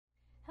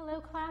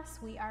class.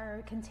 We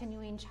are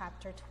continuing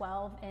chapter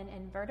 12 in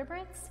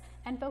invertebrates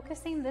and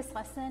focusing this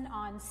lesson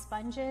on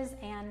sponges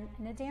and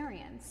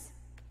cnidarians.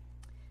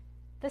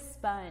 The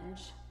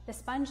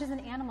sponge is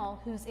an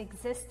animal whose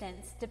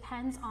existence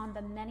depends on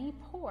the many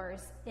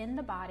pores in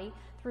the body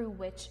through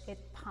which it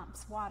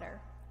pumps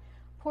water.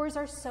 Pores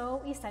are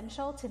so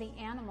essential to the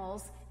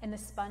animals in the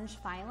sponge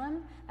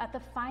phylum that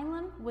the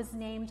phylum was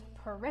named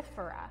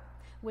Porifera,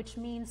 which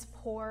means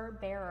pore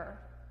bearer.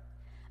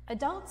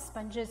 Adult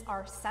sponges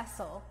are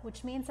sessile,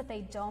 which means that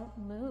they don't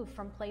move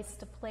from place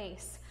to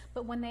place,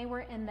 but when they were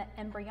in the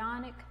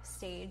embryonic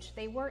stage,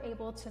 they were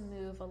able to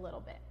move a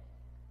little bit.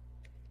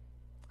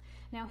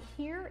 Now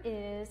here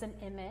is an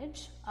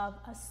image of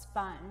a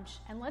sponge,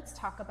 and let's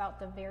talk about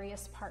the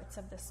various parts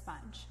of the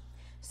sponge.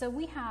 So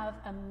we have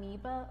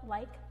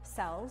amoeba-like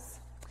cells,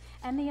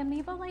 and the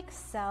amoeba-like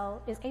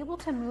cell is able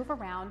to move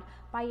around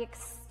by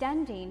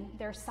extending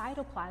their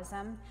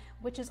cytoplasm,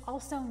 which is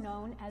also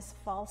known as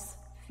false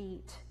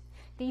feet.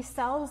 These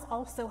cells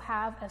also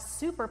have a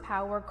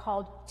superpower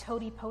called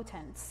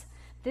totipotence.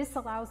 This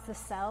allows the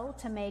cell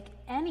to make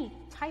any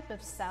type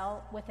of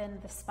cell within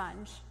the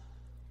sponge.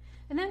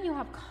 And then you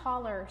have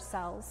collar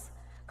cells.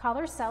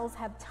 Collar cells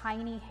have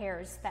tiny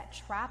hairs that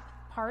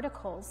trap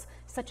particles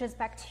such as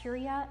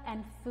bacteria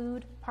and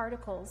food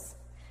particles.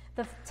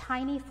 The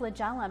tiny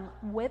flagellum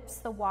whips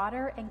the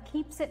water and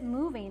keeps it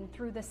moving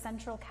through the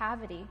central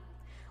cavity.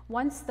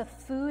 Once the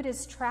food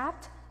is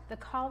trapped, the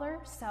collar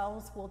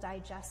cells will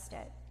digest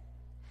it.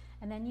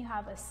 And then you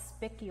have a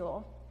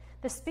spicule.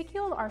 The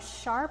spicule are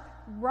sharp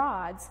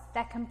rods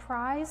that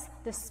comprise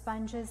the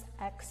sponge's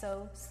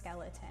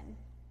exoskeleton.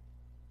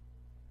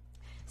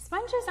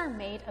 Sponges are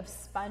made of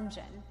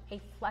spongin,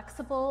 a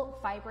flexible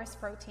fibrous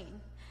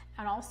protein,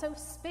 and also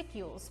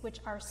spicules, which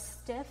are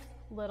stiff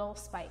little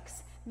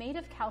spikes made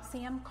of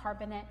calcium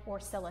carbonate or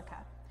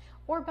silica,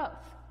 or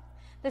both.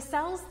 The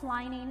cells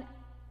lining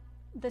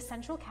the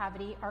central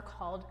cavity are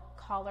called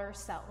collar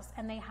cells,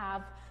 and they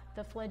have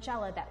the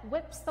flagella that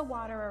whips the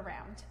water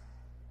around.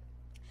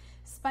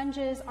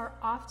 Sponges are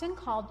often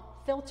called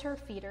filter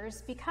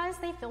feeders because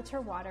they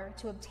filter water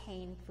to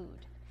obtain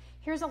food.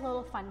 Here's a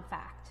little fun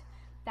fact.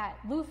 That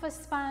loofah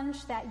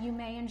sponge that you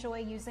may enjoy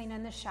using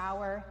in the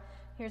shower,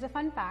 here's a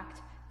fun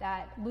fact,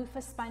 that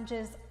loofah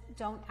sponges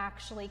don't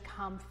actually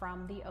come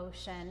from the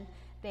ocean.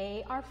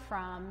 They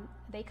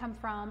come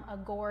from a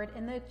gourd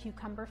in the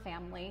cucumber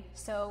family,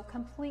 so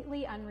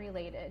completely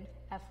unrelated,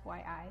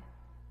 FYI.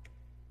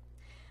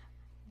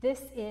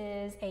 This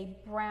is a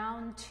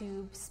brown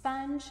tube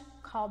sponge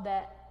called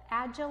the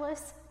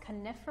Agilis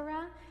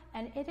conifera,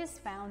 and it is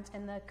found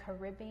in the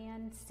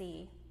Caribbean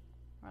Sea.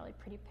 Really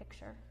pretty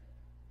picture.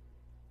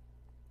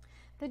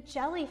 The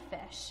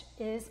jellyfish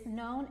is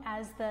known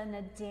as the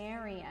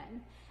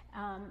cnidarian.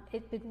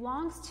 It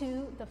belongs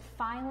to the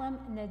phylum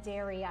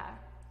Cnidaria.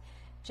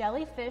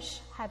 Jellyfish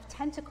have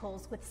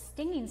tentacles with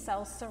stinging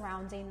cells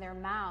surrounding their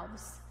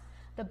mouths.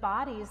 The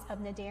bodies of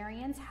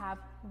cnidarians have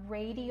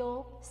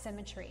radial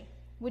symmetry,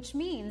 which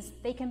means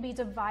they can be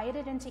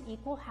divided into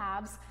equal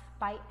halves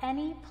by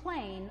any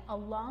plane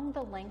along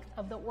the length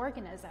of the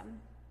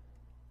organism.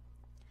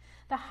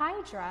 The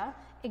hydra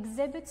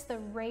exhibits the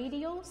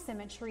radial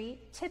symmetry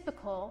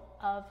typical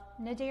of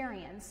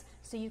cnidarians.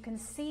 So you can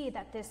see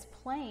that this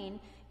plane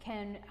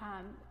can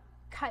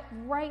cut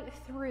right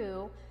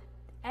through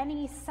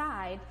any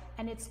side,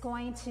 and it's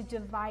going to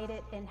divide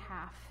it in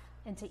half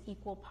into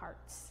equal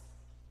parts.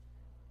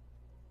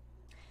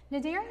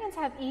 Cnidarians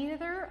have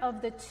either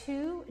of the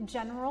two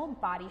general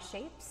body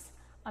shapes,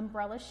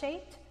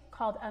 umbrella-shaped,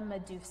 called a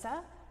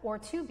medusa, or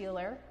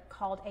tubular,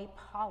 called a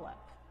polyp.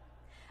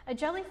 A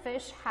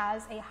jellyfish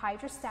has a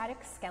hydrostatic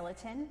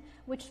skeleton,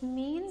 which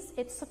means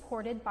it's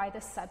supported by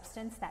the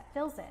substance that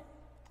fills it.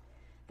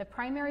 The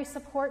primary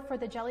support for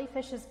the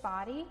jellyfish's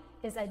body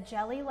is a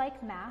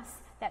jelly-like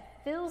mass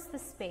that fills the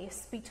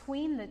space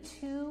between the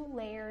two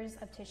layers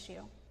of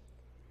tissue.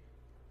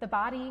 The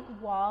body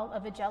wall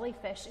of a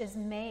jellyfish is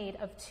made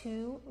of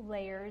 2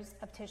 layers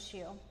of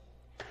tissue.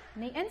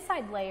 And the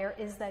inside layer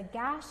is the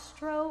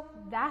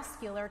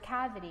gastrovascular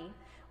cavity,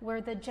 where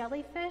the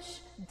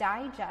jellyfish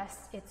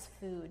digests its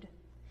food.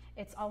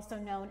 It's also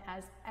known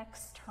as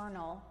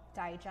external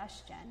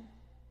digestion.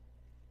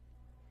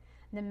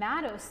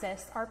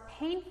 Nematocysts are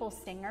painful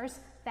stingers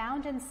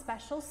found in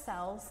special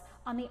cells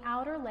on the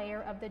outer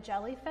layer of the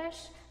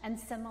jellyfish and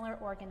similar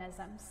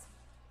organisms.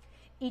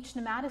 Each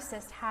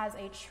nematocyst has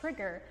a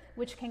trigger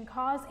which can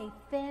cause a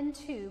thin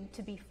tube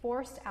to be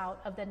forced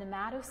out of the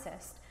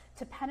nematocyst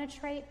to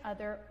penetrate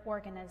other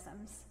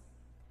organisms.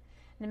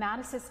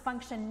 Nematocysts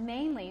function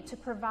mainly to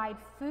provide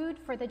food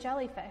for the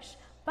jellyfish,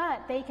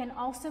 but they can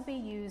also be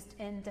used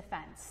in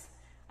defense.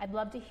 I'd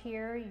love to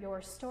hear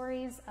your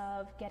stories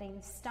of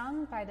getting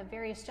stung by the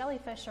various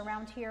jellyfish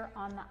around here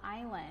on the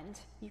island.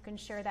 You can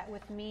share that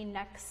with me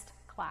next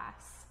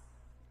class.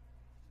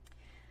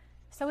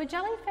 So a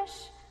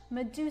jellyfish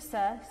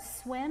medusa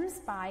swims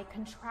by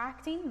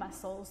contracting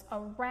muscles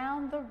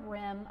around the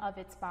rim of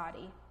its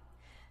body.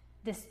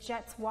 This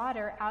jets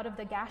water out of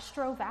the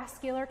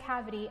gastrovascular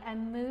cavity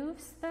and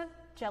moves the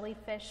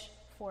jellyfish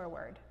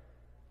forward.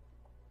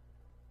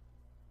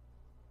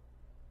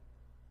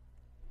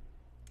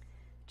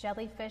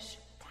 Jellyfish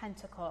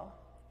tentacle.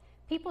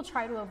 People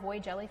try to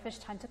avoid jellyfish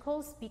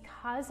tentacles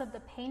because of the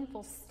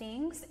painful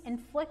stings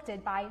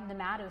inflicted by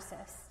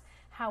nematocysts.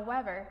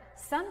 However,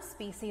 some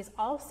species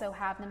also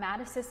have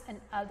nematocysts in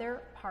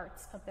other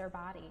parts of their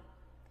body.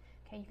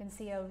 Okay, you can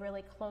see a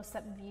really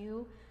close-up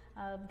view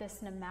of this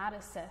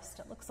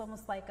nematocyst. It looks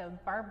almost like a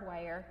barbed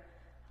wire,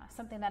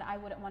 something that I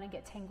wouldn't want to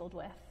get tangled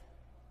with.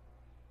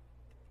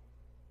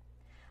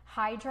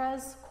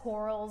 Hydras,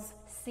 corals,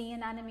 sea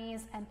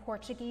anemones, and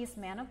Portuguese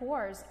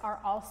man-of-wars are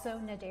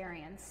also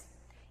cnidarians.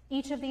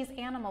 Each of these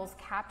animals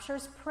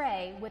captures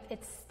prey with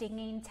its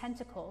stinging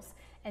tentacles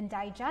and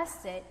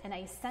digests it in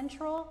a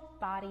central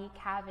body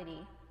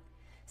cavity.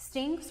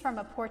 Stings from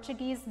a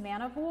Portuguese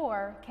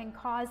man-of-war can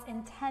cause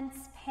intense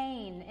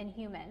pain in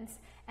humans,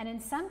 and in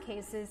some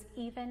cases,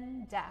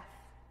 even death.